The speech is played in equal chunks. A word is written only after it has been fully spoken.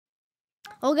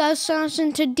Oh guys,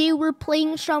 Samson, today we're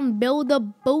playing some Build a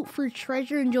Boat for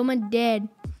Treasure and Joe my dad.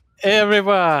 Hey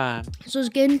everyone! So let's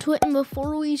get into it, and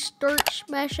before we start,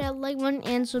 smash that like button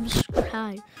and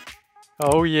subscribe.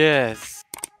 Oh yes!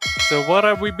 So what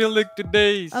are we building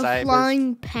today, A Cybers?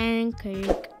 flying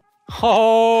pancake.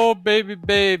 Oh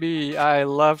baby, I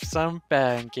love some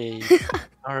pancake.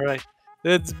 Alright,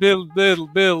 let's build,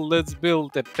 let's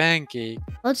build a pancake.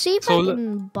 Let's see if So I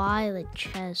can buy the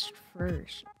chest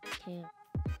first. Okay,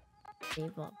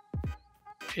 save up.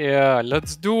 yeah,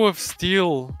 let's do with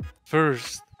steel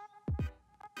first.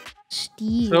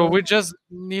 Steel. So we just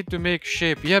need to make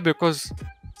shape, yeah, because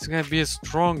it's gonna be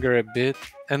stronger a bit.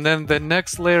 And then the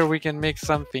next layer we can make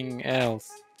something else.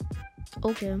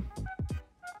 Okay.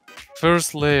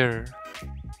 First layer.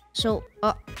 So,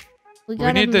 we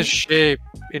We need the shape.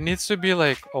 It needs to be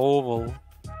like oval.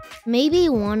 Maybe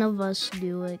one of us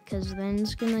do it, because then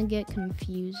it's gonna get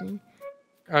confusing.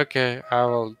 Okay, I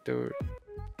will do it.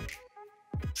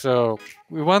 So,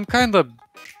 we want kind of...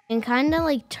 And kind of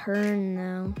like turn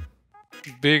now.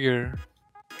 bigger.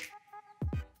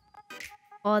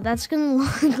 Oh, that's gonna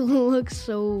look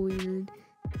so weird.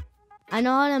 I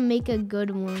know how to make a good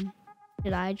one.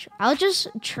 Should I? I'll just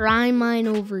try mine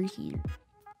over here.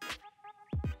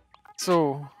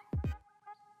 So,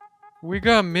 we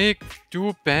gotta make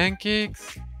 2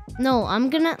 pancakes? No,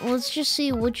 let's just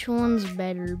see which one's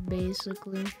better,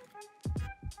 basically.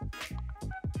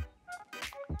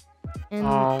 And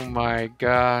Oh my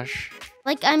gosh.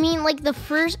 like, I mean, like the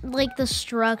first, like the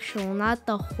structural, not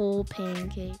the whole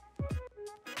pancake.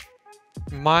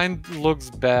 Mine looks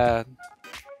bad.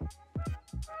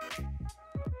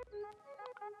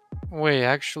 Wait,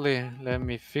 actually, let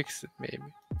me fix it maybe.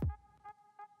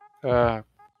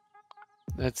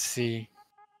 Let's see.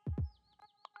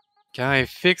 Can I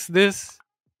fix this?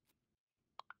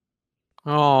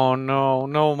 Oh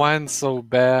no, mine's so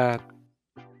bad.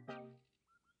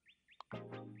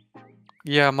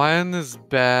 Yeah, mine is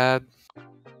bad.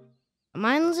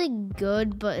 Mine's like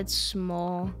good, but it's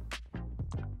small.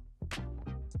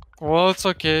 Well, it's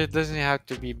okay. It doesn't have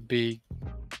to be big.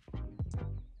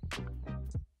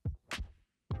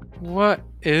 What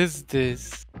is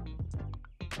this?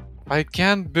 I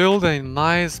can't build a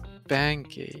nice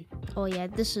pancake. Oh yeah,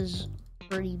 this is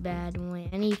pretty bad. Wait,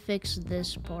 I need to fix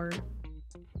this part.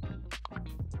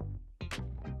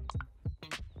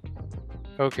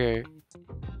 Okay.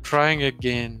 Trying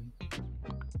again.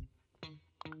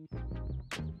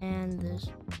 And this.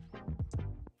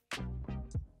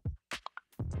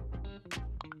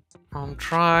 I'm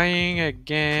trying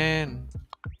again.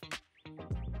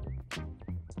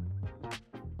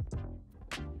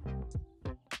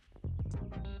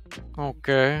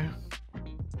 Okay.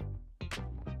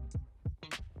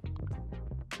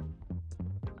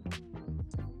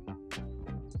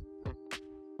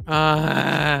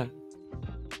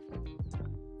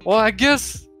 Well, I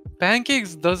guess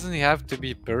pancakes doesn't have to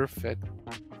be perfect.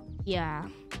 Yeah,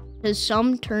 because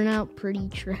some turn out pretty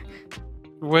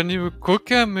When you cook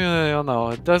them, you know,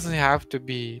 it doesn't have to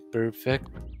be perfect.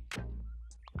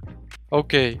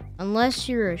 Okay. Unless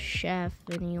you're a chef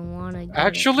and you want to.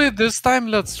 Actually, this time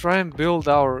let's try and build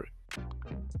our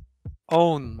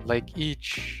own, like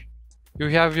each. You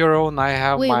have your own, I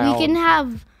have my own. Wait, we can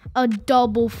have a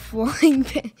double flying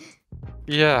thing.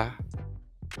 Yeah.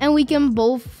 And we can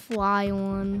both fly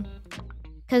one.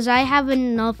 Because I have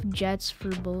enough jets for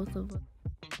both of us.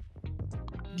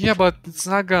 Yeah, but it's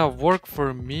not gonna work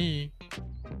for me.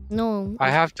 No. I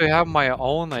have to have my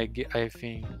own, I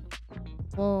think.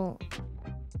 Well,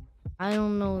 I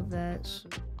don't know that. So.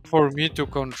 For me to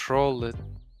control it.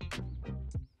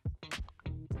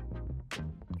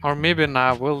 Or maybe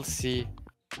not, we'll see.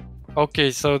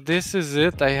 Okay, so this is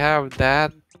it. I have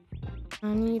that.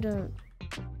 I need a...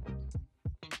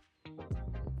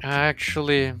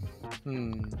 Actually,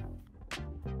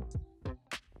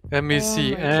 let me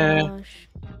see. Gosh.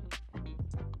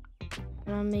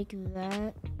 Can I make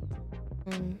that?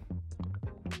 And...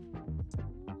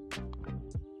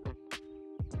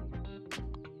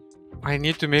 I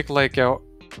need to make like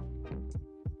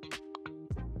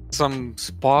some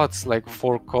spots, like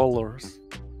 4 colors.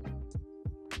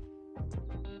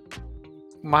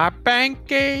 My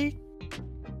pancake.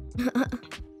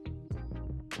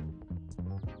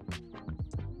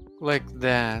 Like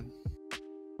that.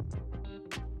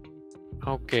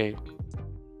 Okay.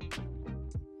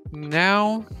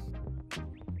 Now,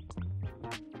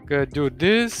 gotta do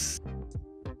this.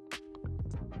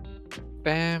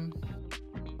 Bam.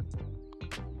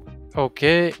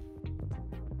 Okay.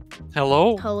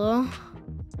 Hello? Hello?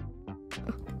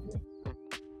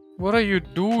 What are you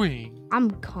doing?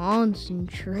 I'm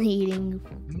concentrating.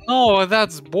 No,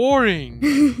 that's boring.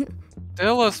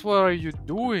 Tell us what are you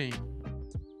doing?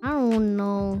 I don't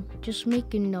know. Just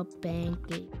making a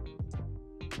pancake.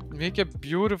 Make a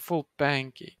beautiful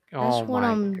pancake. That's Oh what my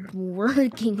I'm God.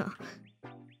 working on.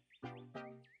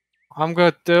 I'm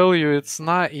gonna tell you, it's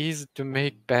not easy to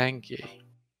make pancake.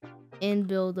 And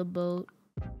build a boat.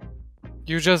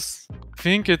 You just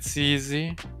think it's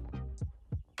easy,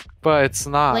 but it's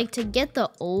not. Like to get the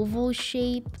oval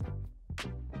shape.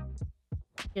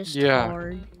 Just Yeah.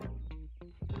 hard.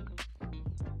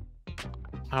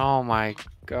 Oh my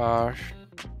gosh.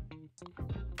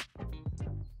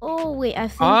 Oh wait, I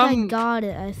think I got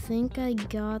it. I think I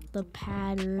got the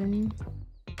pattern.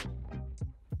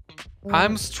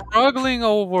 I'm struggling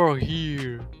over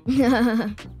here.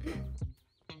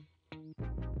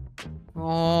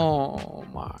 Oh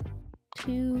my.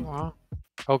 Two. Wow.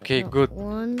 Okay, No, good.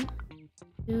 1,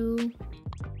 2,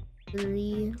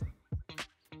 3,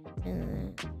 and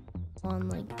then one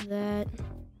like that,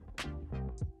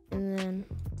 and then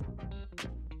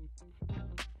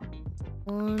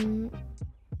 1,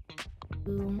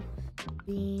 2,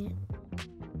 3,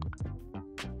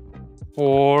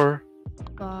 4.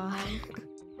 5.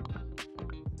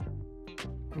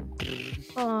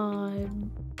 Oh,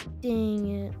 dang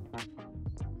it.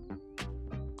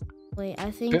 Wait,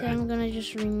 I think I'm gonna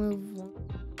just remove one.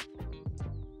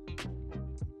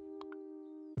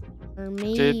 Or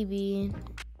maybe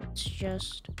it's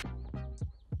just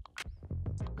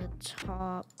the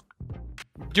top.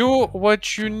 Do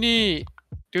what you need.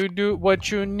 Do what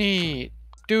you need.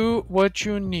 Do what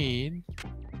you need.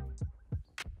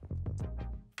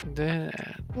 Then.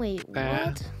 Wait,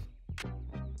 what?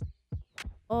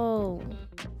 Oh.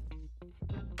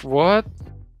 What?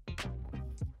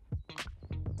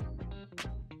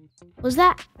 Was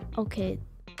that? Okay.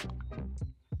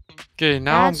 Okay,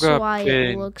 now That's I'm gonna why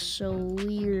paint. it looks so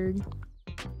weird.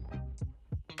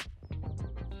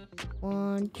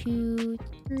 1, 2,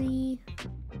 3.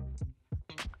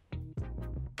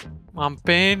 I'm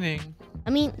painting. I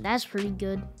mean, that's pretty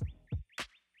good.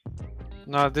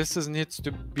 No, this needs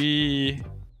to be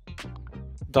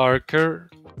darker.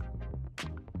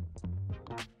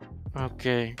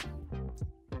 Okay.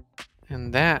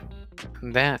 And that,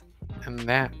 and that, and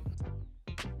that.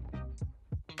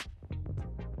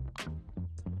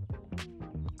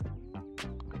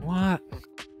 What?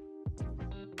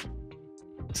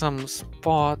 Some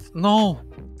spots. No!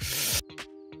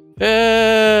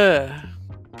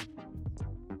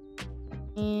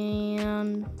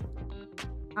 And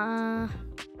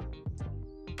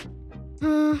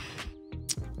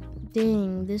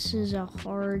dang, this is a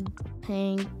hard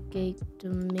pancake to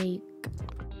make.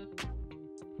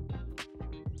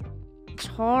 It's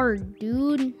hard,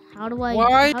 dude. How do I?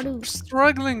 Why How do?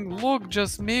 struggling? Look,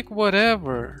 just make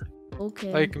whatever.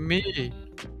 Okay. Like me.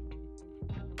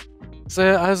 So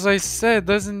as I said,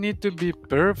 doesn't need to be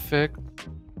perfect.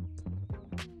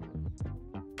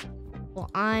 Well,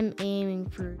 I'm aiming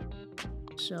for.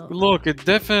 So. Look, it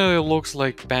definitely looks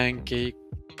like pancake.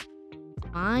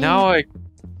 Mine? Now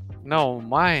no,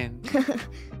 mine.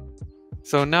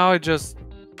 So now I just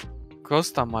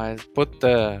customize, put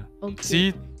the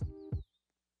seat,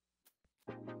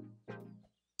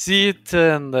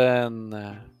 and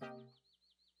then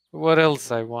what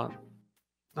else I want?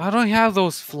 I don't have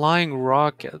those flying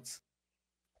rockets,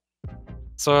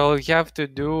 so I'll have to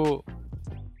do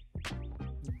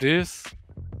this.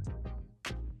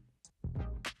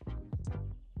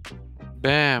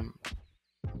 Bam.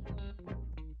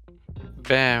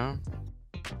 Bam.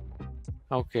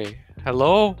 Okay.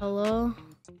 Hello? Hello?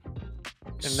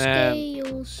 And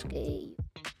then Scale.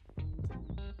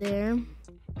 There.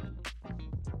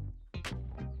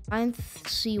 I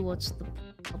see what's the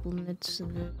problem. It's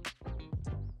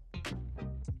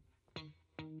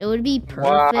it would be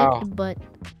perfect, but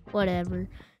whatever.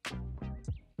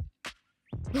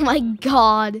 Oh my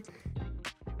god.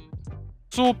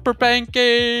 Super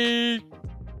pancake!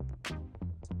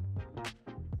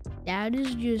 That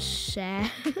is just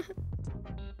sad.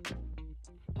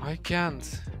 I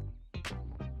can't.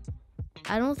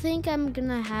 I don't think I'm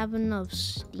gonna have enough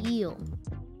steel.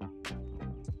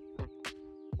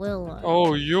 Will I?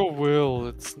 Oh, you will.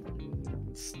 It's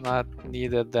not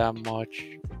needed that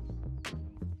much.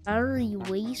 I already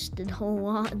wasted a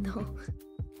lot though.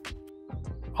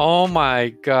 Oh my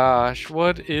gosh,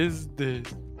 what is this?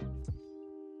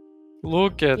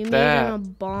 Look at You made that. an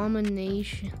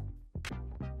abomination.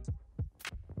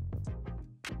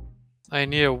 I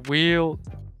need a wheel.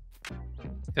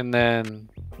 And then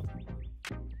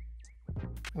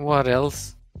what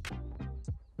else?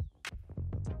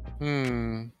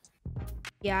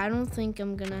 Yeah, I don't think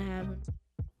I'm gonna have it.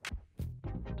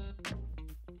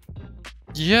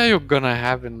 Yeah, you're gonna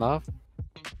have enough.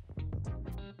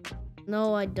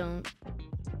 No, I don't.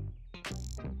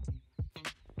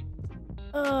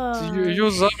 So you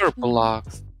use other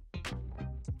blocks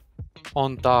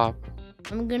on top.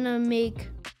 I'm gonna make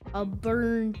a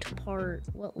burnt part.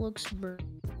 What looks burnt?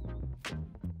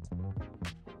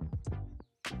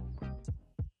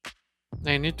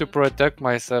 I need to protect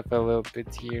myself a little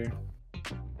bit here.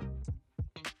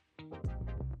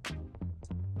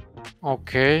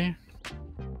 Okay.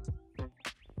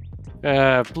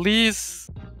 Please.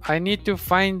 I need to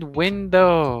find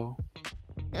window.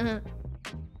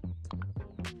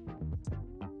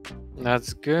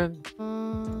 That's good.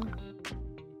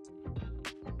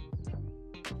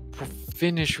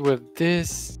 Finish with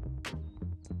this.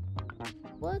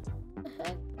 What the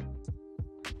heck?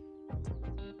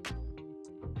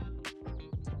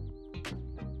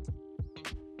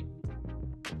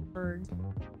 Bird.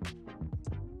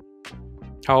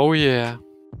 Oh yeah.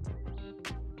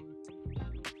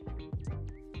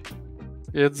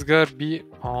 It's gonna be...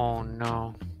 Oh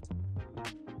no.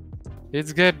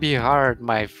 It's gonna be hard,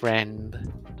 my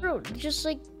friend. Bro, just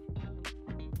like...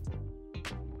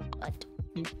 What?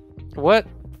 What?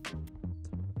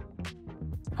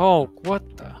 Oh,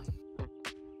 what the?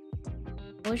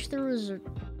 I wish there was a...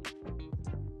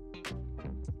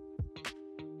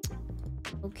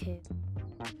 Okay.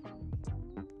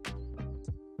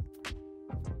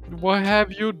 What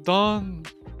have you done?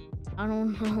 I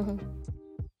don't know.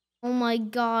 Oh my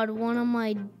god, what am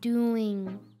I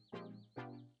doing?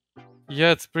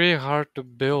 Yeah, it's pretty hard to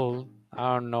build.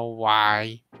 I don't know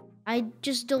why. I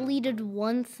just deleted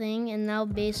one thing and now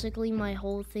basically my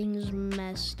whole thing's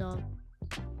messed up.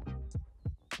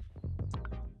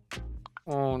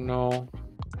 Oh no.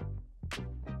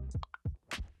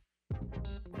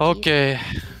 Okay.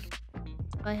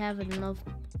 I have enough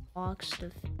blocks to...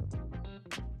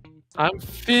 I'm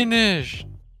finished.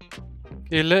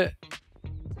 Okay,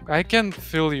 I can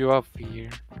fill you up here.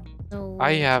 No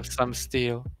I way. have some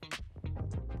steel.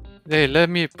 Hey, let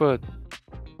me put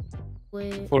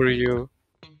Wait. for you.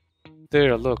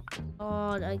 There, look.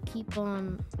 God, I keep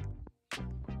on...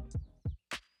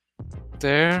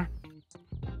 There.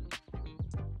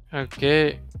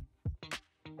 Okay.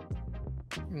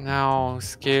 Now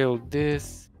scale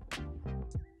this.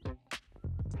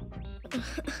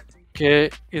 Okay,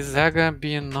 is that gonna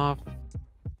be enough?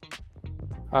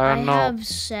 I don't know. I have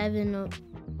 7.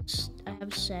 I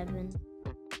have 7.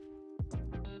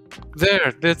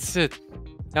 There, that's it.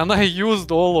 And I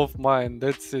used all of mine.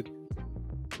 That's it.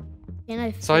 Can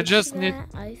I fix So I just that? need...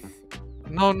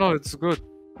 No, it's good.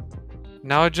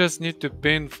 Now I just need to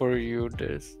pin for you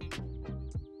this.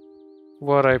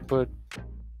 What I put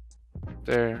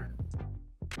there.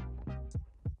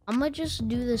 I'm gonna just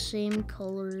do the same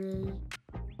color as...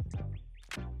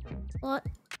 What?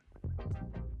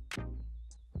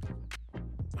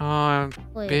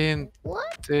 Wait, Pin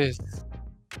what? this.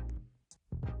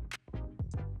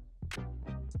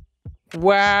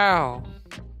 Wow.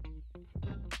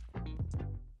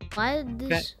 Why did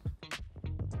this...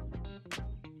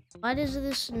 Why does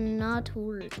this not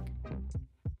work?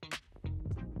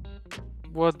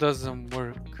 What doesn't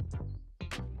work?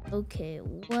 Okay,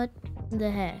 what the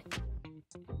heck?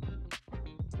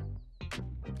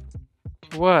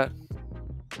 What?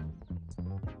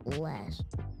 Less.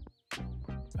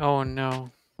 Oh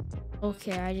no.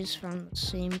 Okay, I just found the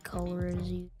same color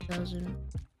as you. Doesn't.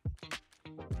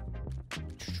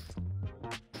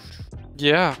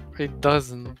 Yeah, it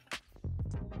doesn't.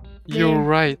 You're There.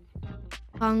 right.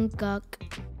 Pancake.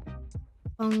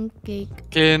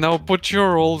 Okay, now put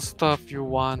your old stuff you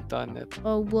want on it.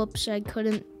 Oh, whoops, I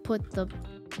couldn't put the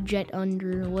jet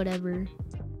under, whatever.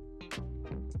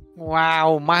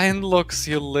 Wow, mine looks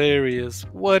hilarious.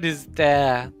 What is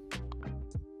that?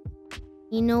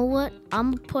 You know what?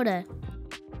 I'm gonna put a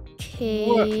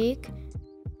cake.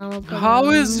 How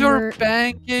is your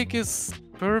pancake is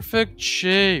perfect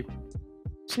shape?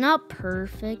 It's not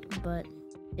perfect, but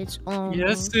it's almost.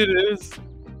 Yes, it is.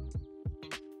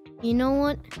 You know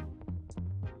what?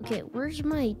 Okay, where's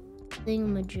my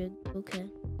thingamajig? Okay.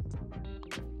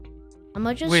 I'm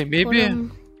gonna just put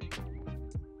them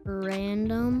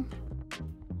random,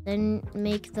 then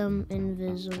make them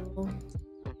invisible.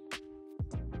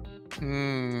 I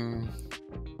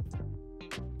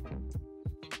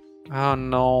don't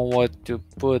know what to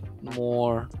put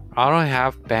more. I don't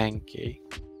have pancake.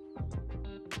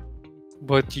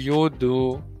 But you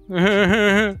do.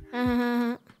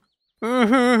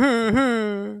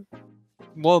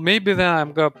 Well, maybe then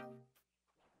I'm gonna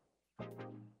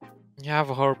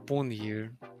have a harpoon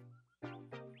here.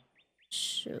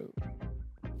 So.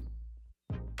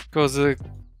 Because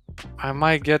I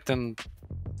might get in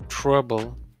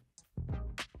trouble.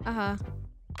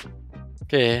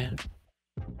 Okay.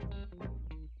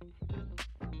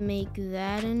 Make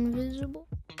that invisible.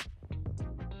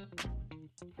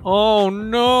 Oh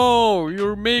no!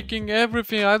 You're making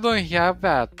everything. I don't have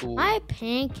that tool. My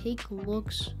pancake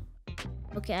looks...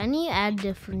 Okay, I need to add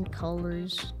different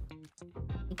colors.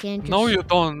 I can't just... No, you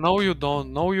don't. No, you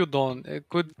don't. No, you don't.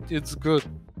 It's good.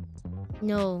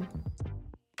 No.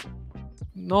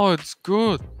 No, it's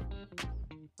good.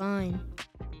 Fine.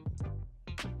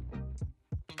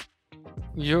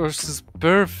 Yours is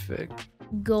perfect.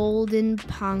 Golden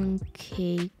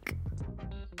pancake.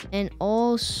 And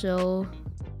also...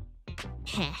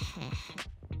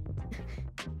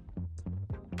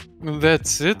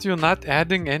 That's it? You're not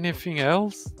adding anything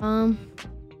else?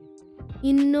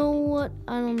 You know what?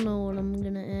 I don't know what I'm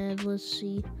gonna add. Let's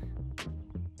see.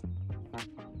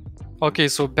 Okay,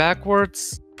 so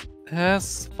backwards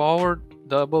S, forward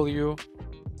W,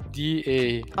 D,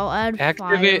 A. I'll add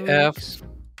Activate F. fireworks.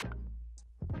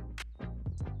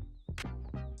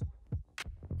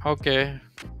 Okay.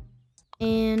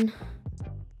 And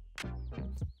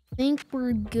I think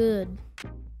we're good.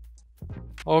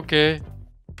 Okay.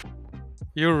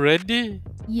 You ready?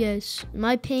 Yes.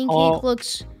 My pancake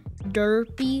looks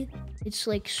derpy. It's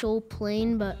like so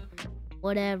plain, but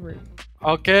whatever.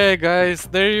 Okay, guys,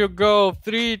 there you go.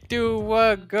 3, 2,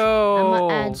 1, go. I'm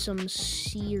gonna add some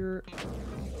syrup.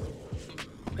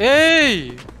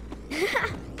 Hey!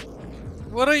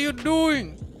 What are you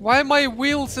doing? Why my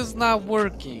wheels is not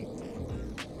working?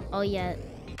 Oh yeah.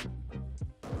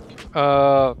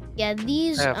 Yeah,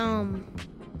 these F. Oh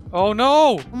Oh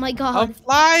no! my god. I'm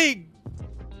flying!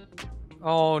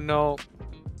 Oh no.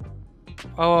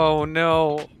 Oh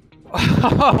no.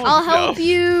 Oh, I'll help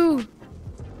you.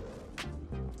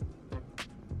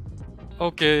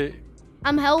 Okay.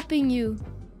 I'm helping you.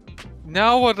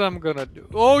 Now what I'm gonna do?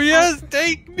 Oh yes,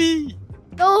 take me!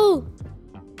 No.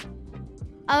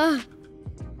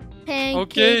 Pancake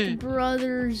Okay.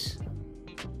 brothers.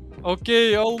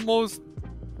 Okay, almost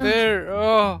there.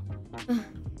 Oh.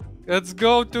 Let's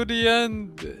go to the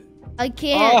end. I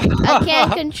can't. I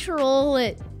can't control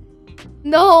it.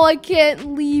 No, I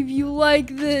can't leave you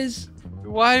like this.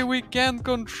 Why we can't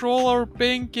control our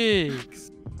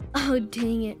pancakes? Oh,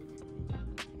 dang it.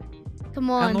 Come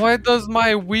on. And why does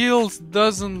my wheels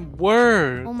doesn't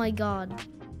work? Oh my god.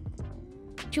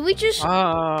 Should we just...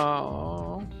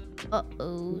 Oh.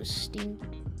 Uh-oh, stink.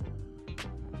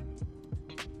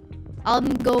 I'm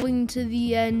going to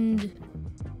the end.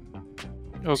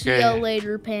 See ya Okay.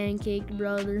 later, pancake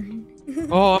brother.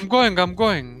 Oh, I'm going.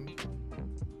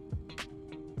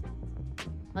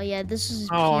 Oh yeah, this is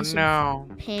a Oh piece no.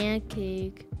 of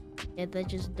pancake. Yeah, that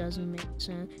just doesn't make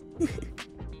sense.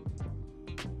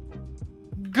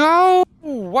 Go!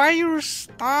 Why you're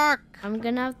stuck? I'm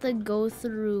gonna have to go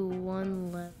through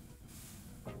one left.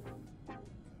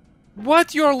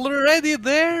 What? You're already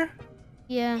there?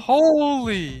 Yeah.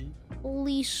 Holy!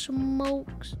 Holy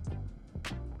smokes.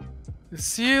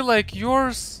 See, like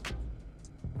yours,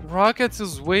 rockets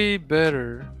is way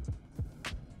better.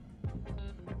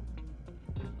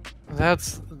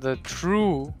 That's the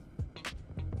true.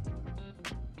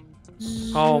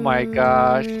 Oh my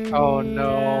gosh. Oh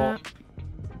no.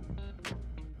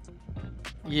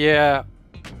 Yeah,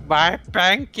 my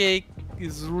pancake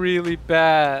is really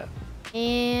bad.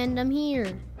 And I'm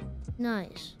here.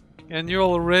 Nice. And you're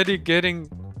already getting...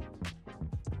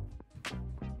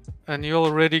 And you're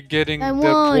already getting I the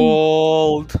won.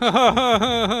 gold.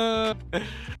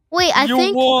 Wait,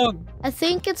 You won. I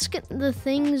think it's the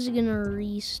thing's gonna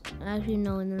restart. Actually,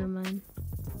 no, never mind.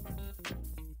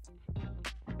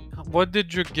 What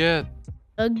did you get?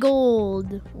 A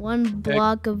gold. One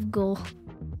block of gold.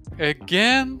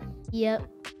 Again? Yep.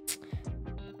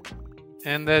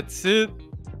 And that's it?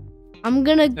 I'm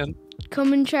gonna And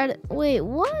come and try to... Wait,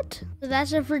 what? So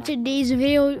that's it for today's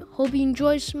video. Hope you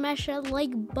enjoyed. Smash that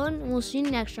like button. And we'll see you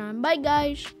next time. Bye,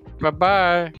 guys.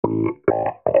 bye-bye.